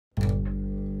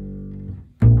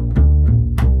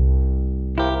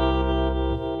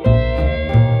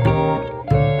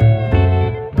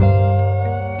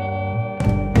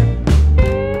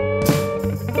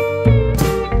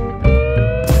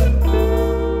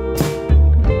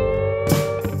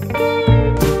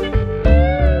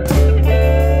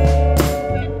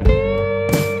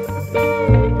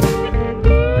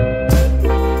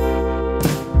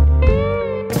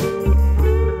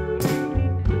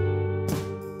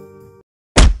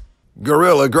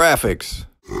Gorilla Graphics.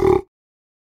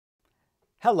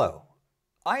 Hello,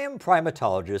 I am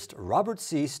primatologist Robert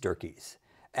C. Sturkes,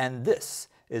 and this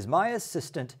is my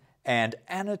assistant and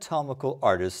anatomical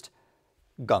artist,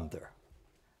 Gunther.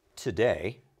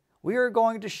 Today, we are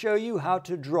going to show you how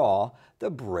to draw the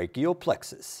brachial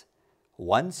plexus,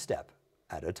 one step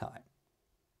at a time.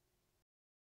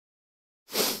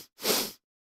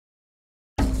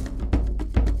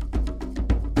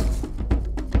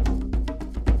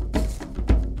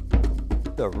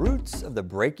 The roots of the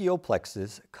brachial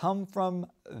plexus come from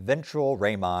ventral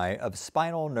rami of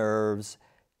spinal nerves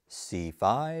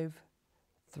C5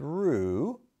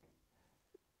 through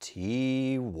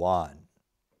T1.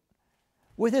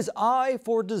 With his eye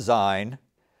for design,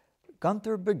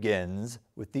 Gunther begins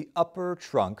with the upper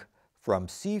trunk from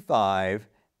C5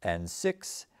 and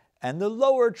 6 and the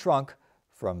lower trunk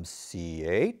from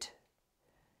C8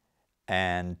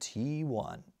 and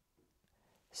T1.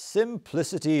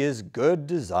 Simplicity is good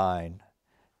design.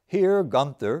 Here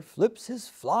Gunther flips his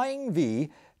flying V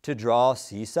to draw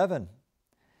C7.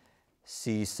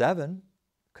 C7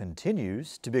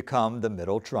 continues to become the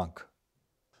middle trunk.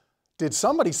 Did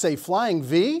somebody say flying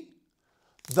V?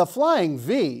 The flying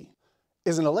V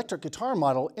is an electric guitar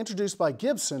model introduced by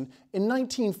Gibson in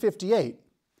 1958.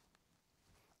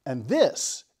 And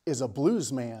this is a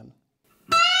blues man.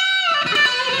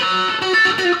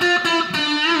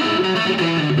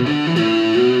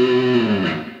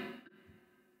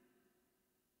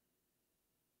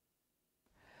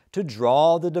 To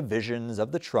draw the divisions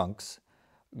of the trunks,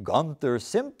 Gunther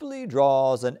simply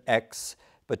draws an X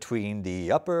between the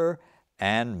upper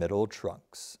and middle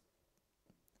trunks,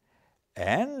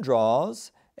 and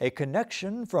draws a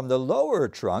connection from the lower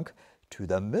trunk to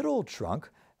the middle trunk,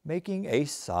 making a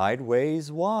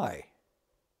sideways Y.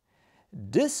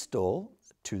 Distal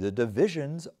to the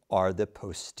divisions are the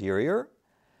posterior,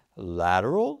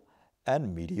 lateral,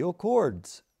 and medial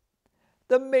chords.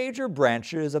 The major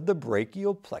branches of the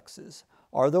brachial plexus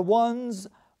are the ones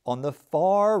on the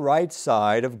far right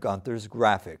side of Gunther's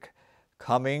graphic,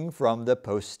 coming from the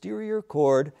posterior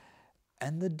chord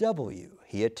and the W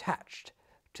he attached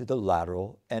to the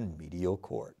lateral and medial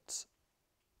chords.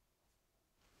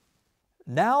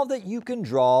 Now that you can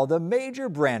draw the major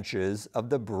branches of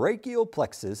the brachial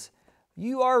plexus,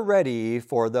 you are ready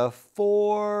for the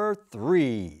 4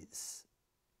 3s.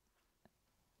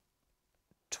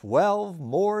 12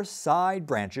 more side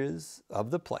branches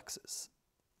of the plexus.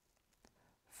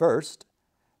 First,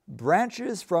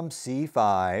 branches from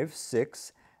C5,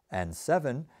 6, and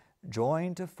 7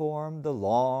 join to form the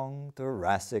long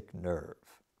thoracic nerve.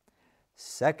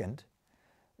 Second,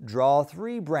 draw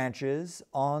 3 branches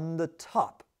on the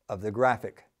top of the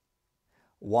graphic.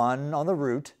 One on the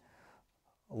root,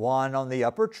 one on the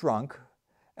upper trunk,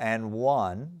 and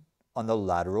one on the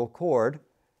lateral cord,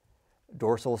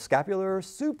 dorsal scapular,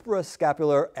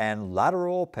 suprascapular, and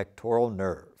lateral pectoral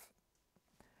nerve.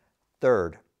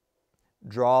 Third,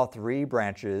 draw 3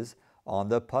 branches on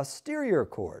the posterior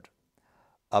cord,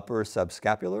 upper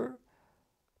subscapular,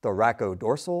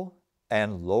 thoracodorsal,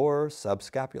 and lower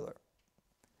subscapular.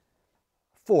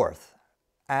 Fourth,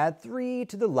 add 3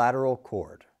 to the lateral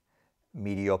cord,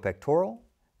 medial pectoral,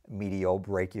 medial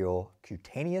brachial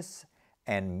cutaneous,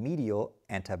 and medial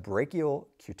antebrachial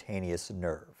cutaneous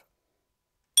nerve.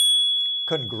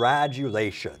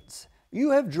 Congratulations! You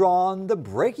have drawn the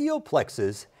brachial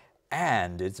plexus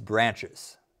and its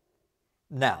branches.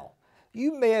 Now,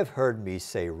 you may have heard me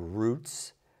say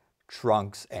roots,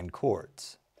 trunks, and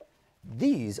chords.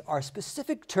 These are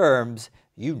specific terms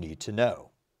you need to know.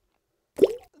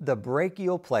 The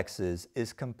brachial plexus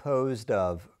is composed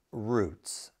of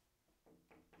roots,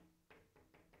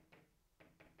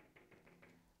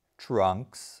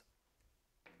 trunks,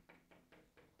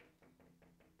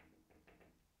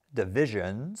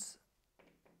 divisions,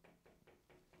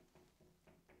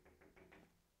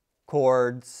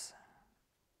 chords,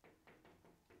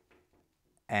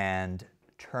 and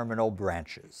terminal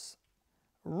branches.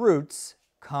 Roots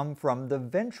come from the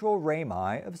ventral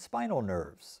rami of spinal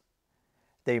nerves.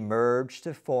 They merge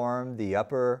to form the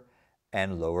upper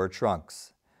and lower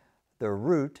trunks. The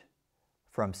root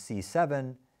from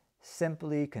C7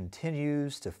 simply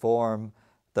continues to form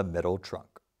the middle trunk.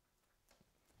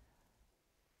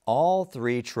 All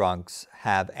 3 trunks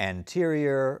have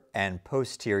anterior and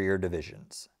posterior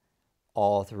divisions.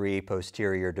 All 3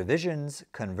 posterior divisions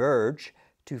converge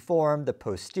to form the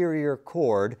posterior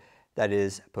cord that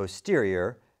is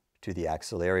posterior to the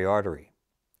axillary artery.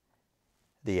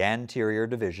 The anterior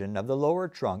division of the lower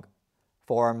trunk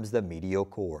forms the medial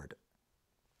cord.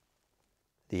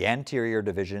 The anterior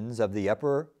divisions of the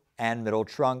upper and middle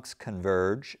trunks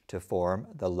converge to form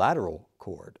the lateral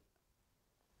cord.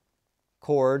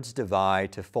 Cords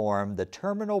divide to form the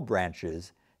terminal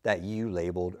branches that you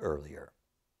labeled earlier.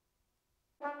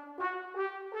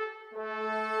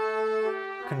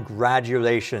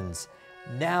 Congratulations!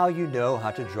 Now you know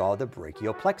how to draw the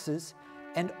brachial plexus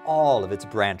and all of its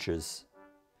branches.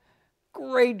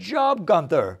 Great job,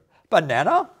 Gunther!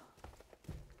 Banana?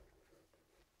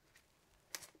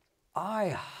 I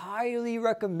highly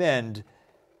recommend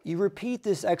you repeat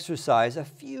this exercise a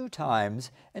few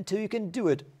times until you can do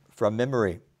it from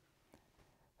memory.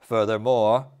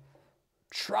 Furthermore,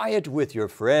 try it with your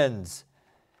friends.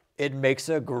 It makes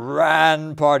a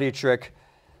grand party trick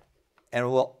and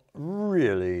will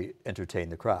really entertain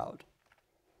the crowd.